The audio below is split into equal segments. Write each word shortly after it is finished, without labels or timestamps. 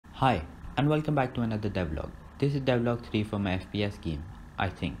Hi, and welcome back to another devlog. This is devlog 3 for my FPS game, I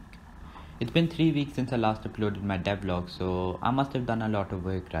think. It's been 3 weeks since I last uploaded my devlog, so I must have done a lot of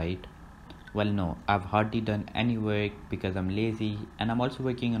work, right? Well, no, I've hardly done any work because I'm lazy, and I'm also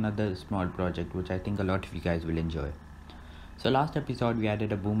working on another small project which I think a lot of you guys will enjoy. So last episode we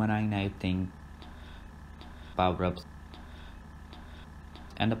added a boomerang knife thing, power-ups,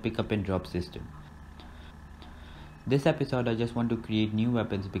 and a pick up and drop system. This episode I just want to create new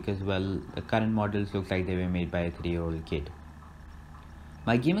weapons because, well, the current models look like they were made by a 3-year-old kid.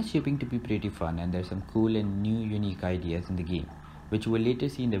 My game is shaping to be pretty fun and there's some cool and new unique ideas in the game, which you will later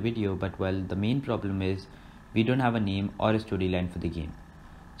see in the video, but well, the main problem is we don't have a name or a storyline for the game.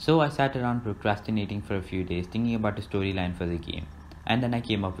 So I sat around procrastinating for a few days thinking about a storyline for the game, and then I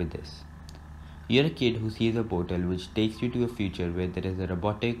came up with this. You're a kid who sees a portal which takes you to a future where there is a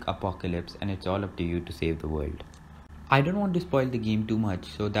robotic apocalypse and it's all up to you to save the world. I don't want to spoil the game too much,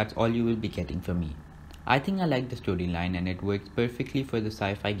 so that's all you will be getting from me. I think I like the storyline and it works perfectly for the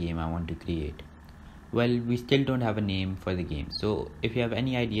sci-fi game I want to create. Well, we still don't have a name for the game, so if you have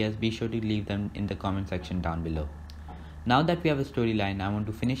any ideas, be sure to leave them in the comment section down below. Now that we have a storyline, I want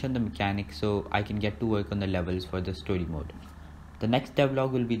to finish on the mechanics so I can get to work on the levels for the story mode. The next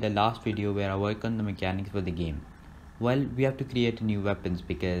devlog will be the last video where I work on the mechanics for the game. Well, we have to create new weapons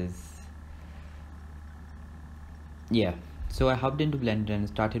because... yeah, so I hopped into Blender and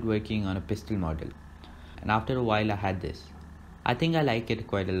started working on a pistol model. And after a while I had this. I think I like it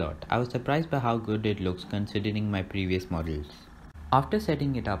quite a lot. I was surprised by how good it looks considering my previous models. After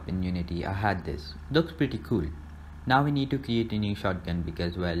setting it up in Unity, I had this. Looks pretty cool. Now we need to create a new shotgun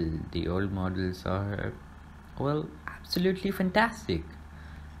because, well, the old models are, well, absolutely fantastic.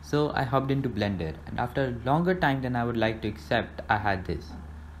 So I hopped into Blender and after a longer time than I would like to accept, I had this.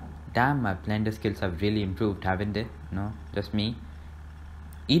 Damn, my Blender skills have really improved, haven't they? No, just me.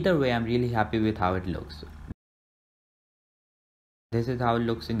 Either way, I'm really happy with how it looks. This is how it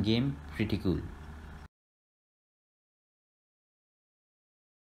looks in game, pretty cool.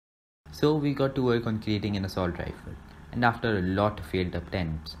 So we got to work on creating an assault rifle. And after a lot of failed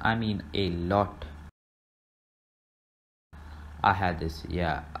attempts, I mean a lot, I had this.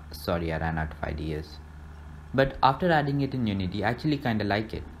 Yeah, sorry, I ran out of ideas. But after adding it in Unity, I actually kinda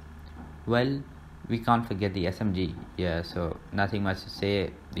like it. Well, we can't forget the SMG. Yeah, so nothing much to say.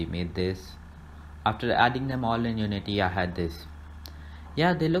 We made this. After adding them all in Unity, I had this.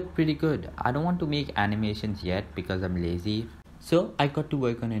 Yeah, they look pretty good. I don't want to make animations yet because I'm lazy. So I got to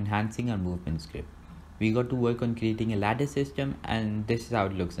work on enhancing our movement script. We got to work on creating a ladder system and this is how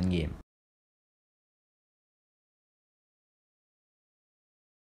it looks in game.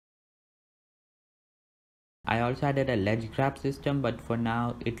 I also added a ledge grab system, but for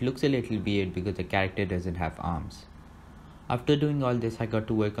now it looks a little weird because the character doesn't have arms. After doing all this, I got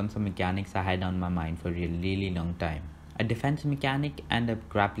to work on some mechanics I had on my mind for a really long time. A defense mechanic and a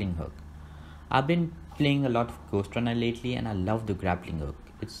grappling hook. I've been playing a lot of Ghost Runner lately and I love the grappling hook.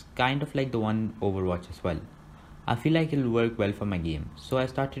 It's kind of like the one Overwatch as well. I feel like it'll work well for my game, so I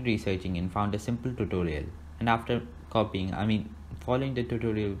started researching and found a simple tutorial. And after following the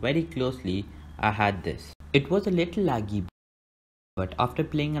tutorial very closely, I had this. It was a little laggy, but after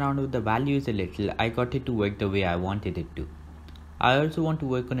playing around with the values a little, I got it to work the way I wanted it to. I also want to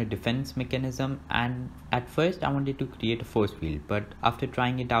work on a defense mechanism, and at first I wanted to create a force field, but after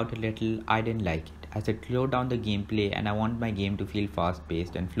trying it out a little, I didn't like it as it slowed down the gameplay and I want my game to feel fast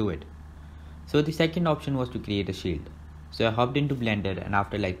paced and fluid. So the second option was to create a shield. So I hopped into Blender and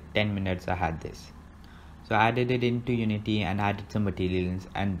after like 10 minutes I had this. So I added it into Unity and added some materials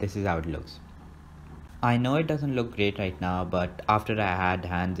and this is how it looks. I know it doesn't look great right now, but after I add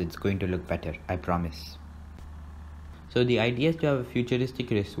hands it's going to look better, I promise. So the idea is to have a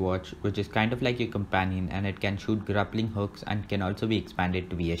futuristic wristwatch which is kind of like your companion and it can shoot grappling hooks and can also be expanded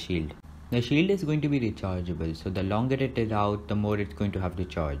to be a shield. The shield is going to be rechargeable, so the longer it is out, the more it's going to have to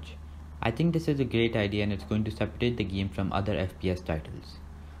charge. I think this is a great idea and it's going to separate the game from other FPS titles.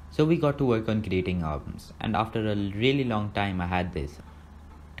 So we got to work on creating arms, and after a really long time I had this.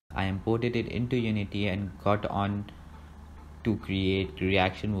 I imported it into Unity and got on to create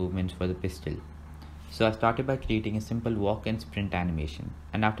reaction movements for the pistol. So I started by creating a simple walk and sprint animation,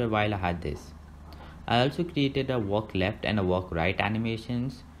 and after a while I had this. I also created a walk left and a walk right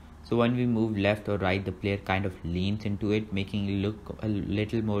animations, so when we move left or right the player kind of leans into it, making it look a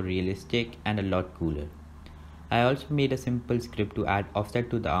little more realistic and a lot cooler. I also made a simple script to add offset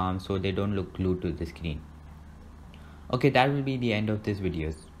to the arms so they don't look glued to the screen. Okay, that will be the end of this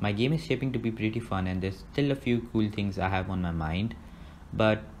video. My game is shaping to be pretty fun and there's still a few cool things I have on my mind,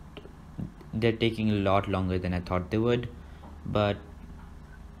 but they're taking a lot longer than I thought they would. But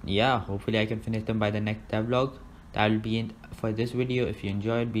yeah, hopefully I can finish them by the next devlog. That will be it for this video. If you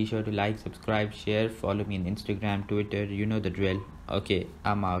enjoyed, be sure to like, subscribe, share, follow me on Instagram, Twitter, you know the drill. Okay,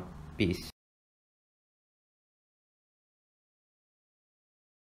 I'm out. Peace.